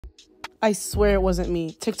I swear it wasn't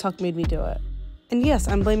me. TikTok made me do it. And yes,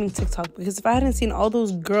 I'm blaming TikTok because if I hadn't seen all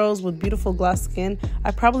those girls with beautiful glass skin,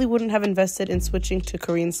 I probably wouldn't have invested in switching to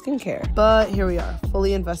Korean skincare. But here we are,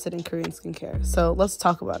 fully invested in Korean skincare. So let's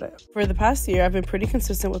talk about it. For the past year, I've been pretty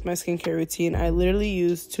consistent with my skincare routine. I literally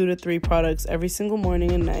use 2 to 3 products every single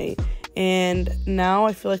morning and night. And now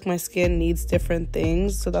I feel like my skin needs different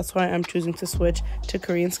things, so that's why I'm choosing to switch to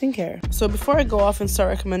Korean skincare. So before I go off and start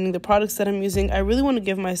recommending the products that I'm using, I really want to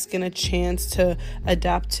give my skin a chance to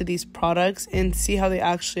adapt to these products and see how they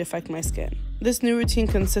actually affect my skin. This new routine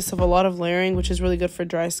consists of a lot of layering, which is really good for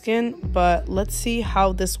dry skin, but let's see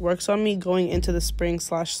how this works on me going into the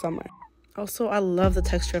spring/summer. Also, I love the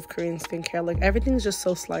texture of Korean skincare. Like, everything's just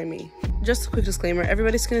so slimy. Just a quick disclaimer,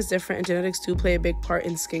 everybody's skin is different and genetics do play a big part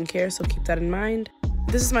in skincare, so keep that in mind.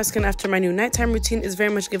 This is my skin after my new nighttime routine is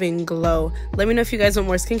very much giving glow. Let me know if you guys want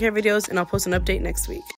more skincare videos and I'll post an update next week.